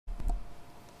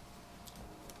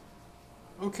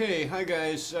Okay, hi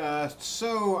guys.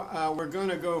 We're going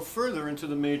to go further into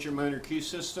the major minor key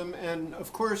system, and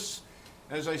of course,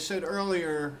 as I said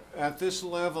earlier, at this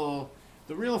level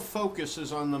the real focus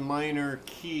is on the minor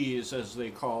keys, as they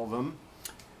call them.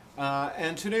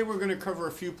 And today we're going to cover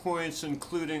a few points,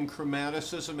 including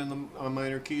chromaticism in the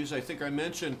minor keys. I think I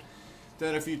mentioned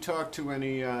that if you talk to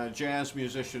any jazz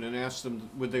musician and ask them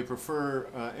would they prefer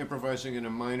improvising in a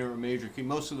minor or major key,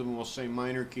 most of them will say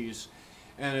minor keys.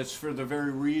 And it's for the very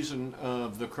reason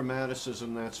of the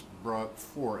chromaticism that's brought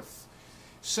forth.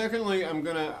 Secondly,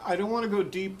 I don't want to go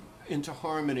deep into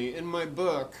harmony. In my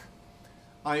book,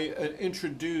 I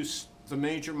introduced the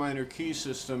major minor key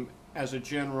system as a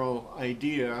general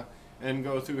idea and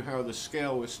go through how the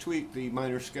scale was tweaked, the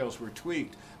minor scales were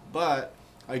tweaked, but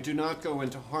I do not go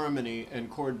into harmony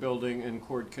and chord building and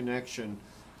chord connection.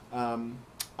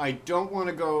 I don't want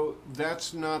to go,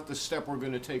 that's not the step we're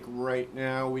going to take right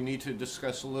now. We need to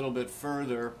discuss a little bit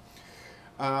further.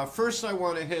 First I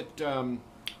want to hit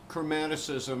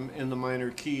chromaticism in the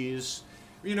minor keys.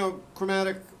 You know,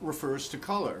 chromatic refers to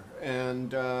color,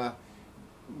 and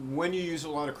when you use a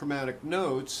lot of chromatic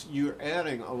notes, you're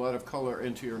adding a lot of color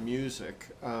into your music.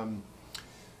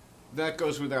 That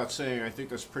goes without saying. I think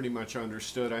that's pretty much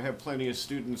understood. I have plenty of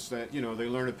students that, you know, they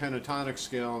learn a pentatonic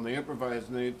scale and they improvise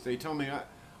and they tell me,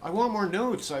 I want more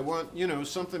notes. I want, you know,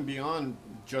 something beyond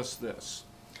just this.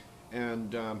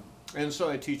 And so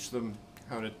I teach them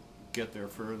how to get there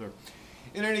further.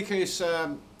 In any case,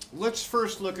 let's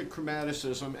first look at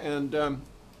chromaticism. And I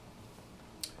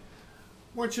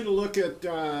want you to look at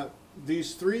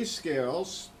these three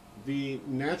scales: the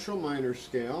natural minor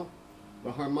scale,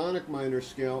 the harmonic minor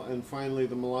scale, and finally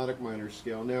the melodic minor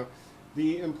scale. Now,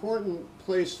 the important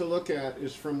place to look at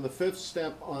is from the fifth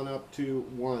step on up to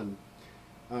 1.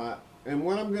 And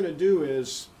what I'm going to do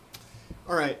is,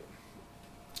 all right,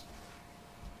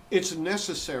 it's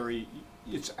necessary,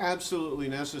 it's absolutely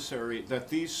necessary that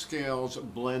these scales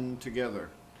blend together,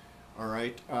 all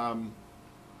right?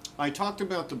 I talked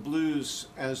about the blues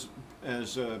as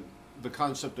the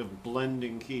concept of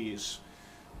blending keys.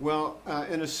 Well,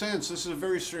 in a sense, this is a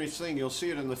very strange thing. You'll see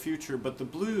it in the future, but the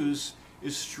blues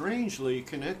is strangely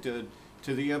connected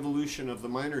to the evolution of the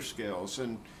minor scales.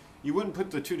 And you wouldn't put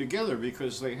the two together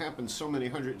because they happen so many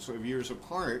hundreds of years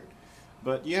apart,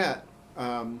 but yet,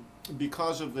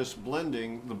 because of this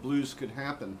blending, the blues could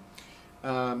happen.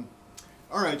 All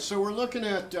right, so we're looking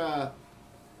at the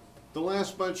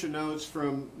last bunch of notes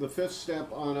from the fifth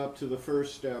step on up to the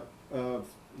first step of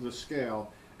the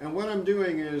scale. And what I'm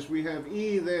doing is we have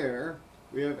E there,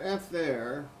 we have F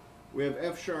there, we have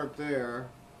F sharp there,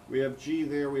 we have G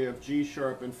there, we have G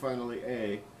sharp, and finally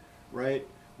A, right?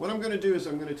 What I'm going to do is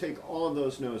I'm going to take all of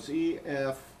those notes, E,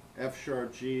 F, F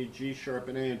sharp, G, G sharp,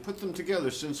 and A, and put them together,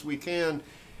 since we can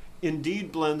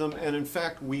indeed blend them, and in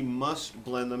fact we must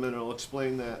blend them, and I'll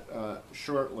explain that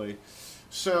shortly.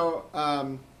 So,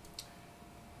 all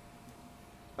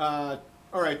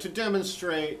right, to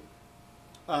demonstrate,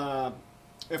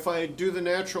 if I do the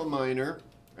natural minor,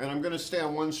 and I'm going to stay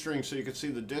on one string so you can see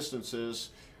the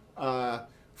distances,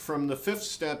 from the fifth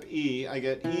step E, I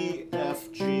get E,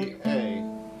 F, G, A.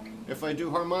 If I do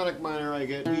harmonic minor, I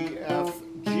get E, F,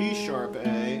 G sharp, A,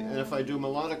 and if I do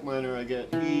melodic minor, I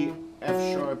get E, F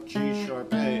sharp, G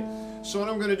sharp, A. So what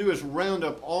I'm going to do is round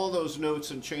up all those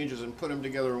notes and changes and put them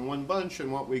together in one bunch,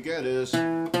 and what we get is,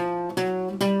 all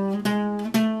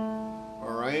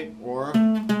right, or,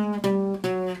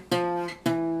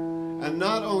 and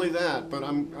not only that, but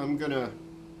I'm going to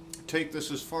take this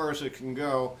as far as it can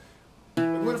go.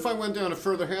 What if I went down a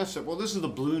further half step? Well, this is the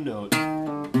blue note,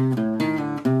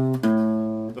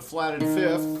 the flatted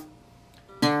fifth,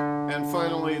 and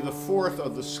finally the fourth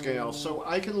of the scale. So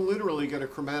I can literally get a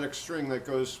chromatic string that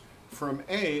goes from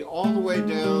A all the way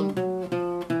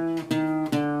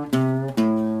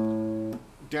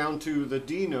down to the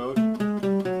D note.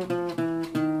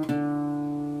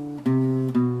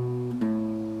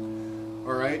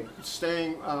 All right,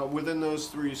 staying within those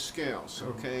three scales,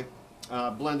 okay?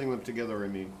 Blending them together, I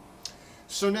mean.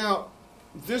 So now,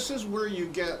 this is where you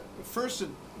get, first it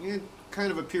kind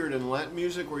of appeared in Latin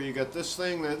music where you get this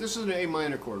thing, this is an A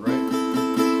minor chord, right?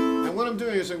 And what I'm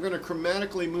doing is I'm going to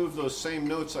chromatically move those same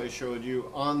notes I showed you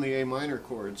on the A minor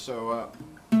chord. So,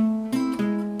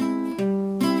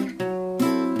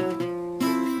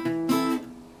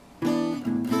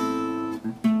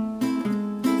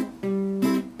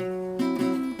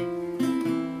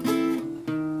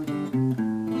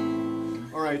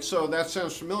 so that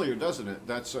sounds familiar, doesn't it?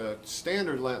 That's a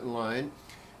standard Latin line.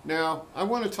 Now, I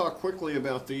want to talk quickly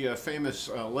about the famous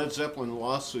Led Zepplin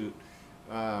lawsuit.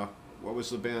 What was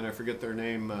the band? I forget their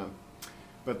name.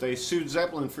 But they sued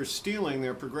Zeppelin for stealing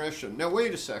their progression. Now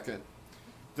wait a second.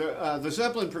 The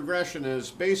Zeppelin progression is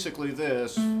basically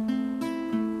this.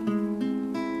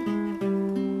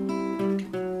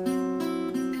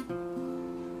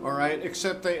 All right,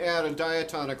 except they add a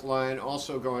diatonic line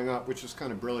also going up, which is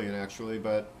kind of brilliant actually,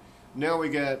 but now we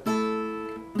get...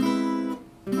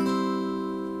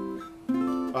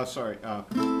 sorry.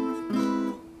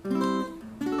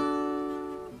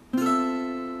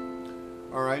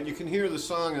 All right, you can hear the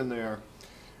song in there.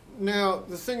 Now,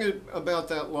 the thing about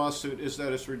that lawsuit is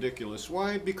that it's ridiculous.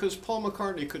 Why? Because Paul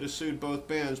McCartney could have sued both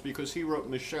bands because he wrote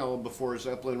Michelle before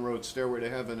Zeppelin wrote Stairway to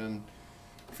Heaven, and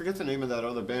I forget the name of that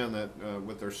other band that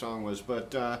what their song was,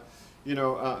 but you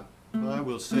know, I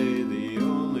will say the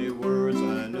only words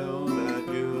I know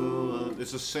that you...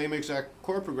 It's the same exact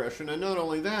chord progression, and not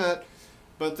only that,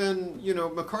 but then, you know,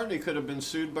 McCartney could have been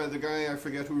sued by the guy, I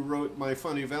forget who wrote My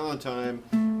Funny Valentine.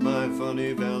 My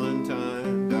Funny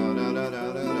Valentine, da da da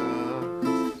da da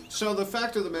da. So the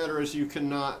fact of the matter is you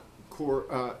cannot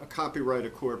copyright a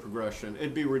chord progression.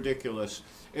 It'd be ridiculous.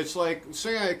 It's like,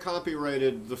 say I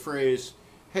copyrighted the phrase,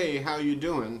 hey, how you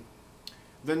doing?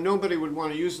 Then nobody would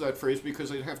want to use that phrase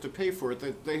because they'd have to pay for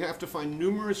it. They have to find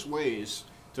numerous ways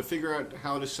to figure out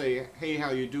how to say, hey, how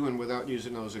you doing, without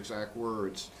using those exact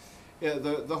words. Yeah,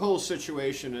 the whole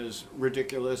situation is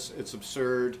ridiculous. It's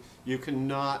absurd. You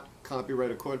cannot copyright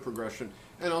a chord progression.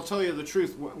 And I'll tell you the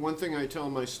truth, one thing I tell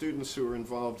my students who are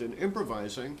involved in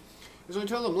improvising is I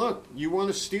tell them, look, you want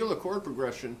to steal a chord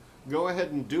progression, go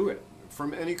ahead and do it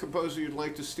from any composer you'd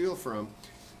like to steal from.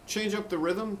 Change up the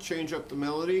rhythm, change up the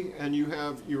melody, and you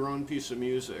have your own piece of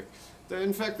music.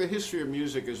 In fact, the history of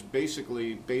music is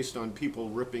basically based on people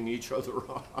ripping each other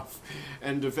off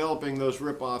and developing those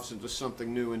rip-offs into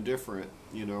something new and different,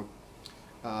 you know.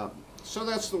 So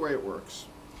that's the way it works.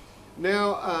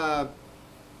 Now,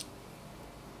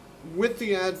 with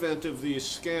the advent of these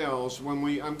scales,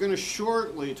 I'm going to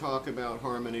shortly talk about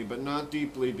harmony, but not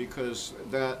deeply, because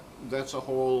that's a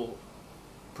whole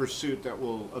pursuit that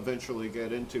we'll eventually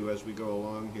get into as we go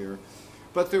along here.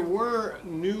 But there were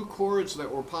new chords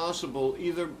that were possible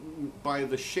either by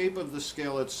the shape of the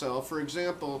scale itself. For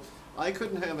example, I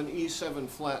couldn't have an E7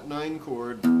 flat 9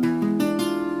 chord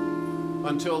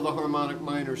until the harmonic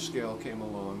minor scale came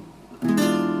along.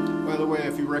 By the way,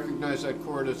 if you recognize that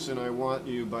chord, it's in I Want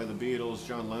You by the Beatles,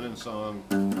 John Lennon song.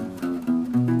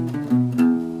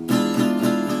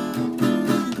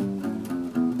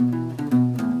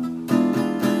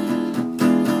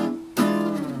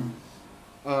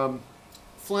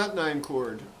 Flat 9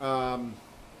 chord.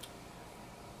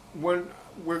 When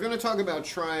we're going to talk about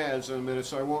triads in a minute,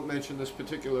 so I won't mention this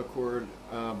particular chord,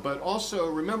 but also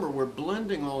remember we're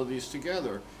blending all of these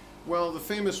together. Well, the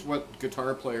famous, what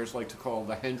guitar players like to call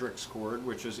the Hendrix chord,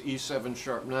 which is E7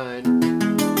 sharp 9.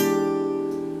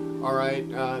 All right,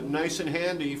 nice and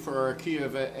handy for our key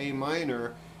of A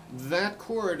minor. That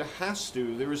chord has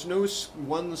to, there is no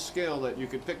one scale that you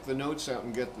could pick the notes out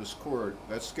and get this chord.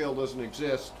 That scale doesn't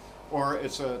exist. Or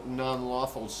it's a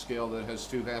non-lawful scale that has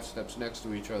two half steps next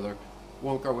to each other.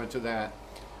 Won't go into that.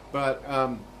 But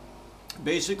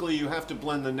basically you have to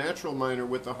blend the natural minor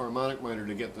with the harmonic minor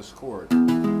to get this chord.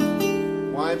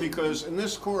 Why? Because in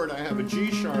this chord I have a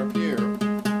G sharp here.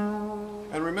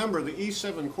 And remember, the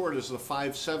E7 chord is the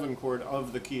 5-7 chord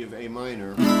of the key of A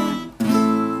minor.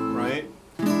 Right?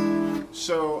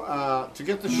 So to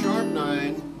get the sharp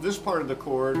 9, this part of the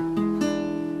chord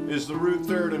is the root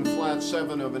third and flat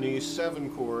 7 of an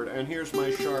E7 chord, and here's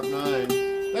my sharp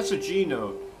 9. That's a G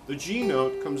note. The G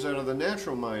note comes out of the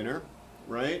natural minor,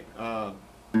 right?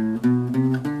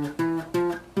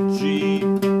 G,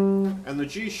 and the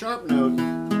G sharp note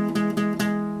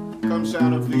comes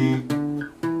out of the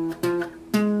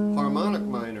harmonic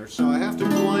minor. So I have to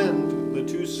blend the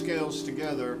two scales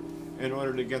together in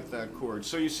order to get that chord.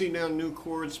 So you see now new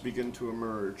chords begin to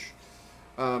emerge.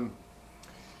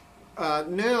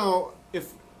 Now,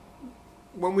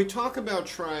 when we talk about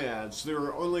triads, there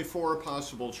are only 4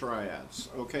 possible triads,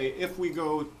 okay? If we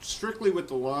go strictly with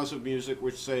the laws of music,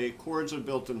 which say chords are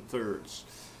built in thirds.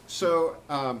 So,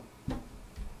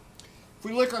 if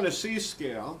we look on a C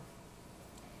scale,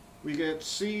 we get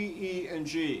C, E, and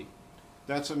G.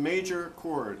 That's a major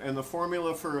chord, and the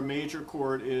formula for a major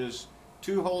chord is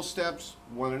 2 whole steps,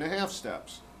 1.5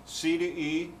 steps. C to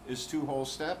E is 2 whole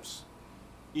steps.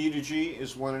 E to G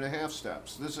is 1.5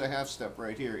 steps. This is a half step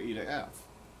right here, E to F,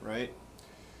 right?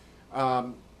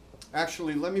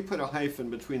 Actually, let me put a hyphen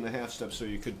between the half steps so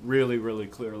you could really, really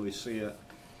clearly see it.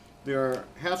 There are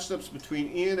half steps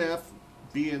between E and F,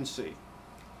 B and C.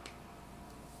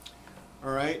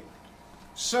 All right?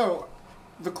 So,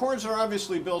 the chords are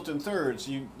obviously built in thirds.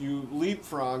 You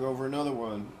leapfrog over another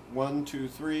one. 1, 2,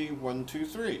 3, 1, 2,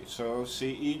 3. So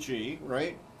C, E, G,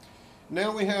 right?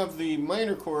 Now we have the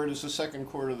minor chord as the second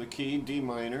chord of the key, D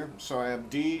minor. So I have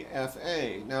D, F,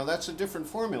 A. Now that's a different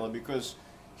formula because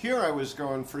here I was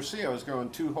going, for C, I was going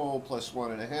 2 whole plus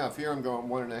 1.5. Here I'm going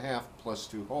 1.5 plus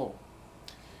 2 whole.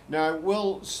 Now I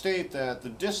will state that the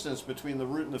distance between the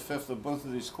root and the fifth of both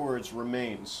of these chords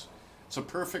remains. It's a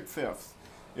perfect fifth.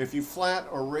 If you flat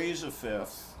or raise a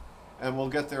fifth, and we'll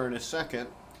get there in a second,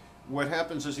 what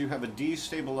happens is you have a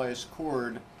destabilized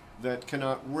chord that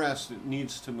cannot rest, it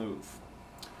needs to move.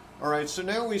 Alright, so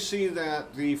now we see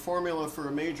that the formula for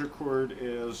a major chord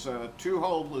is 2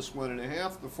 whole plus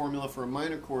 1.5. The formula for a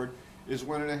minor chord is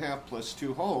 1.5 plus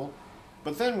 2 whole.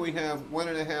 But then we have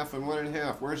 1.5 and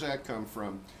 1.5. Where's that come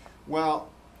from? Well,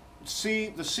 the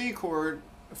C chord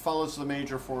follows the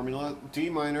major formula, D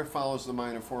minor follows the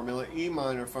minor formula, E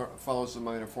minor follows the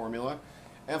minor formula,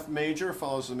 F major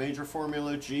follows the major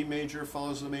formula, G major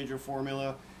follows the major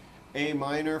formula, A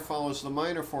minor follows the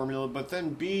minor formula, but then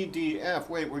B, D, F,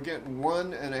 wait, we're getting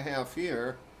 1.5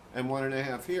 here and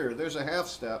 1.5 here. There's a half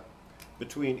step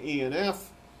between E and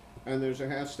F, and there's a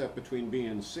half step between B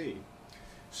and C.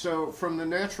 So from the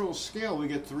natural scale, we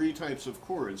get 3 types of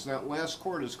chords. That last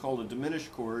chord is called a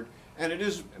diminished chord, and it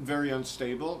is very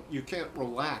unstable. You can't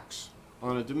relax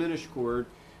on a diminished chord.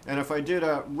 And if I did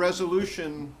a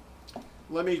resolution,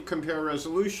 let me compare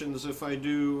resolutions. If I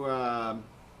do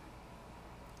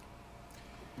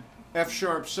F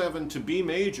sharp 7 to B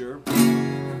major,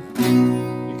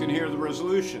 you can hear the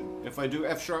resolution. If I do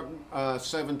F sharp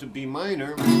 7 to B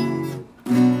minor,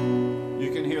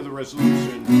 you can hear the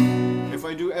resolution. If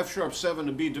I do F sharp 7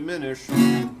 to B diminished,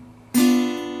 it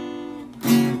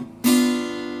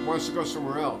wants to go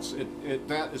somewhere else.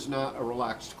 That is not a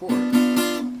relaxed chord.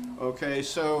 Okay,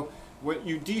 so what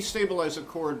you destabilize a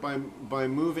chord by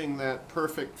moving that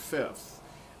perfect fifth.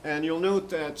 And you'll note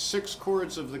that 6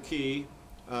 chords of the key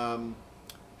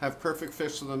have perfect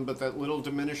fifths to them, but that little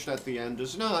diminished at the end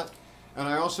does not. And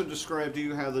I also described to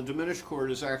you how the diminished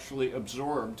chord is actually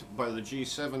absorbed by the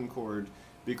G7 chord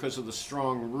because of the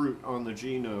strong root on the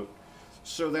G note.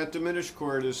 So that diminished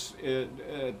chord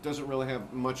it doesn't really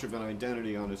have much of an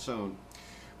identity on its own.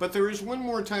 But there is one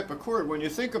more type of chord. When you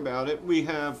think about it, we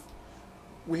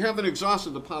haven't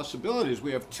exhausted the possibilities.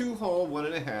 We have 2 whole,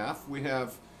 1.5. We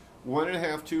have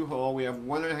 1.5, 2 whole. We have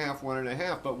 1.5,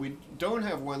 1.5. But we don't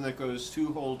have one that goes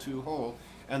 2 whole, 2 whole.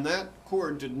 And that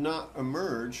chord did not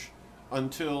emerge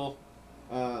until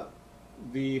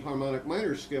the harmonic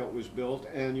minor scale was built.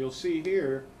 And you'll see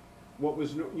here, what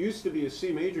was used to be a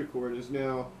C major chord is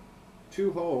now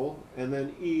 2 whole, and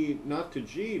then E, not to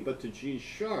G, but to G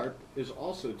sharp, is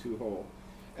also 2 whole.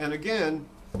 And again,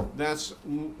 that's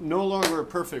no longer a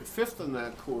perfect fifth in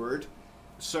that chord,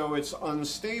 so it's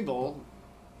unstable.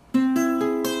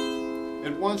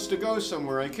 It wants to go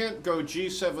somewhere. I can't go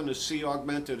G7 to C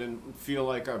augmented and feel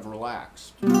like I've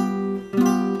relaxed.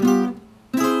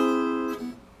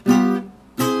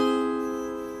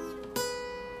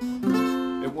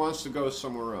 Wants to go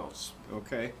somewhere else.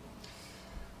 Okay,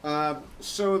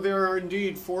 so there are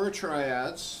indeed 4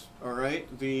 triads. All right,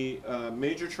 the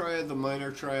major triad, the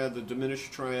minor triad, the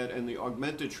diminished triad, and the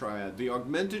augmented triad. The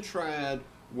augmented triad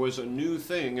was a new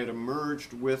thing. It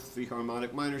emerged with the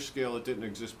harmonic minor scale. It didn't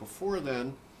exist before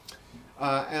then.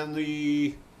 And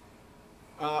the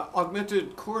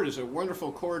augmented chord is a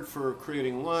wonderful chord for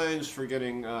creating lines, for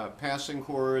getting passing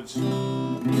chords.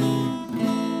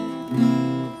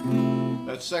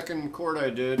 That second chord I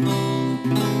did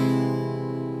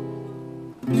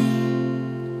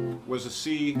was a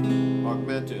C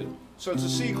augmented. So it's a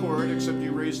C chord, except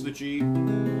you raise the G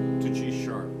to G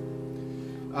sharp.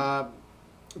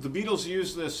 The Beatles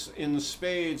used this in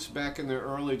spades back in their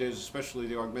early days, especially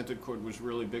the augmented chord was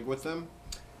really big with them.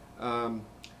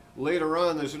 Later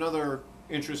on, there's another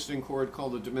interesting chord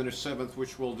called the diminished seventh,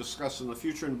 which we'll discuss in the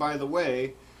future. And by the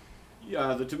way,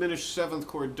 the diminished seventh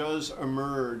chord does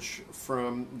emerge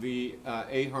from the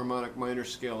A harmonic minor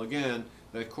scale again.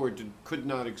 That chord could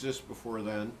not exist before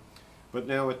then, but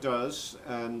now it does,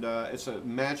 and it's a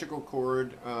magical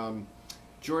chord.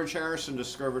 George Harrison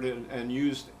discovered it and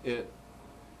used it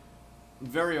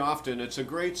very often. It's a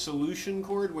great solution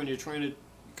chord when you're trying to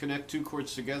connect 2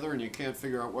 chords together and you can't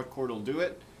figure out what chord will do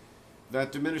it.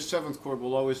 That diminished seventh chord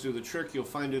will always do the trick. You'll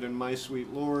find it in My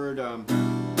Sweet Lord.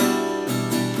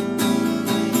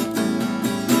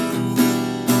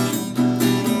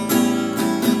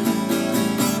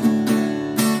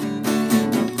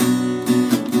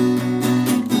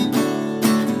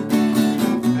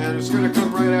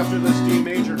 After this D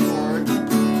major chord.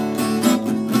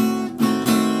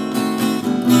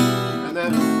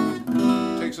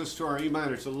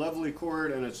 minor. It's a lovely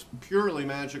chord, and it's purely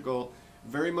magical,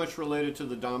 very much related to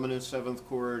the dominant 7th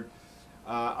chord.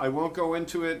 I won't go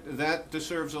into it. That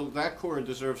chord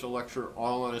deserves a lecture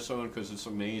all on its own because it's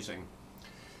amazing.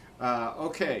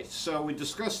 Okay, so we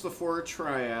discussed the 4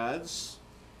 triads,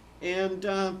 and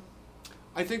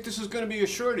I think this is going to be a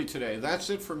shorty today. That's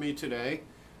it for me today.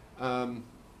 I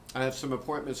have some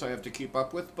appointments I have to keep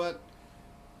up with, but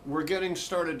we're getting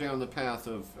started down the path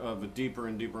of a deeper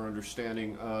and deeper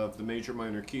understanding of the major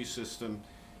minor key system,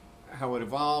 how it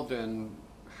evolved, and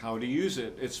how to use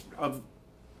it.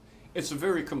 It's a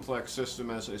very complex system,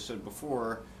 as I said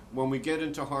before. When we get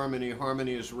into harmony,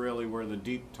 harmony is really where the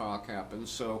deep talk happens,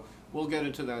 so we'll get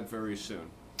into that very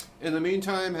soon. In the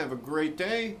meantime, have a great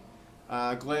day.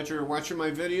 Glad you're watching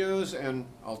my videos, and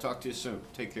I'll talk to you soon.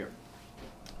 Take care.